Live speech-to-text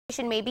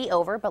May be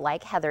over, but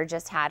like Heather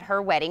just had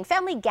her wedding,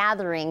 family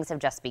gatherings have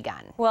just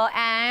begun. Well,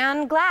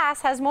 Ann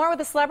Glass has more with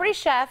a celebrity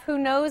chef who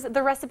knows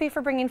the recipe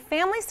for bringing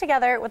families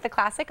together with the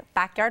classic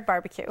backyard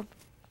barbecue.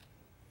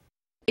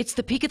 It's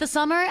the peak of the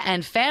summer,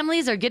 and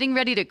families are getting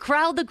ready to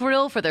crowd the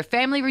grill for their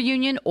family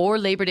reunion or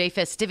Labor Day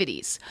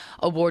festivities.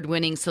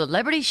 Award-winning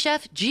celebrity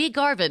chef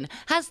Garvin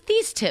has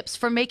these tips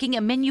for making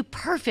a menu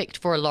perfect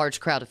for a large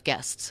crowd of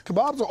guests.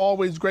 Kebabs are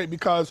always great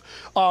because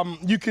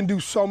you can do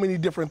so many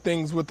different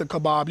things with the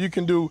kebab. You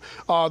can do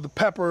the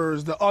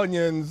peppers, the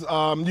onions,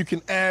 you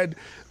can add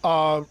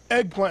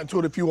eggplant to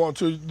it if you want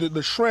to,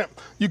 the shrimp.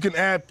 You can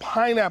add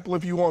pineapple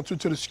if you want to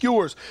the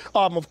skewers.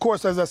 Of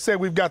course, as I said,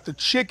 we've got the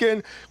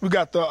chicken, we've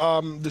got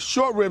the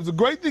short ribs. The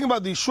great thing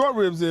about these short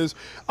ribs is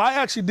I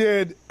actually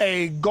did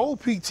a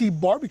Gold Peak Tea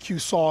barbecue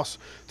sauce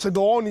to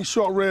go on these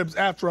short ribs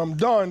after I'm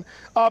done.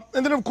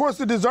 And then, of course,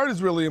 the dessert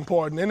is really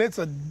important, and it's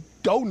a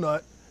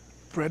donut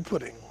bread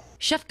pudding.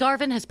 Chef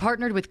Garvin has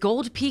partnered with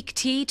Gold Peak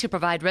Tea to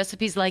provide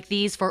recipes like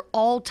these for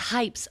all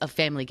types of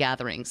family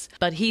gatherings.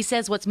 But he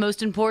says what's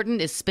most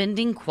important is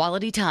spending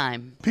quality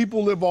time.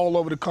 People live all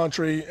over the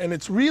country, and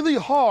it's really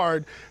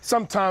hard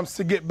sometimes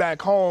to get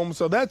back home.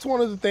 So that's one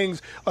of the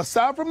things,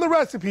 aside from the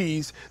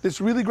recipes, this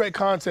really great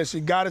contest.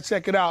 You got to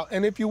check it out.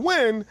 And if you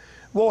win,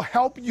 we'll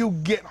help you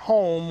get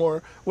home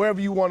or wherever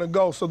you want to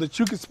go so that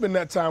you can spend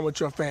that time with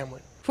your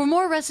family. For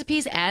more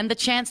recipes and the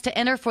chance to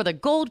enter for the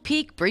Gold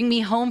Peak Bring Me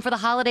Home for the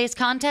Holidays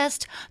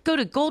contest, go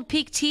to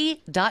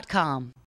goldpeaktea.com.